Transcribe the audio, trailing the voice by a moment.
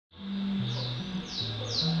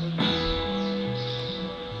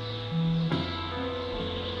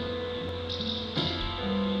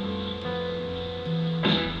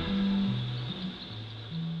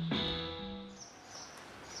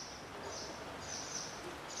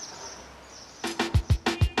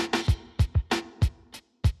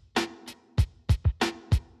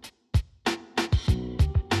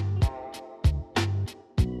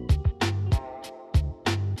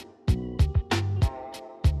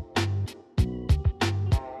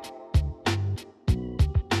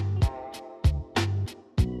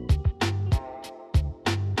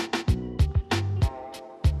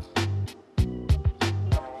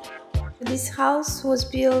This house was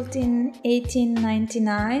built in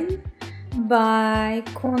 1899 by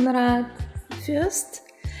Konrad Fürst.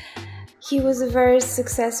 He was a very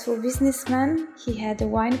successful businessman. He had a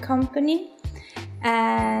wine company,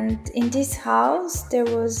 and in this house there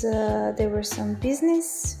were some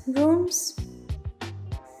business rooms.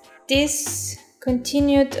 This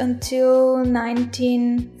continued until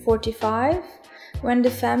 1945, when the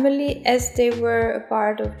family, as they were a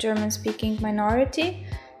part of German-speaking minority,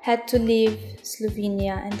 had to leave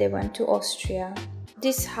Slovenia and they went to Austria.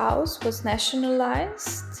 This house was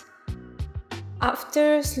nationalized.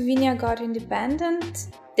 After Slovenia got independent,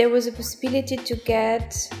 there was a possibility to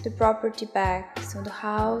get the property back, so the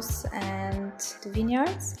house and the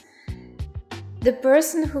vineyards. The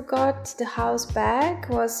person who got the house back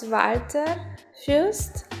was Walter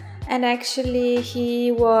Fürst, and actually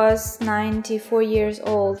he was 94 years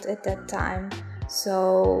old at that time,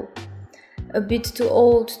 so a bit too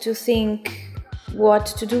old to think what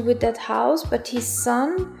to do with that house, but his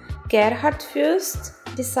son Gerhard Fürst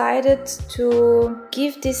decided to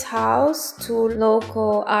give this house to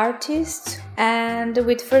local artists, and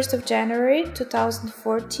with 1st of January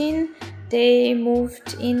 2014 they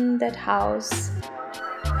moved in that house.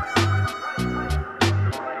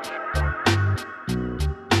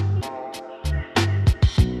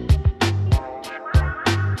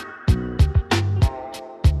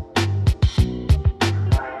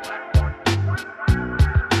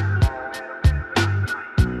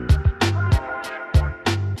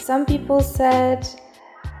 Some people said,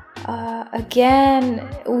 again,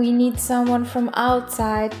 we need someone from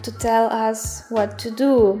outside to tell us what to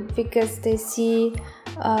do, because they see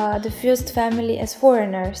the Fürst family as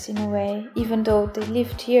foreigners in a way, even though they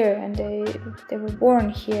lived here and they were born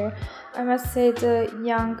here. I must say the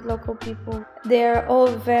young local people, they are all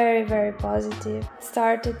very, very positive. It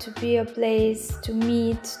started to be a place to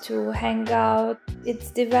meet, to hang out.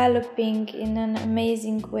 It's developing in an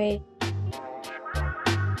amazing way.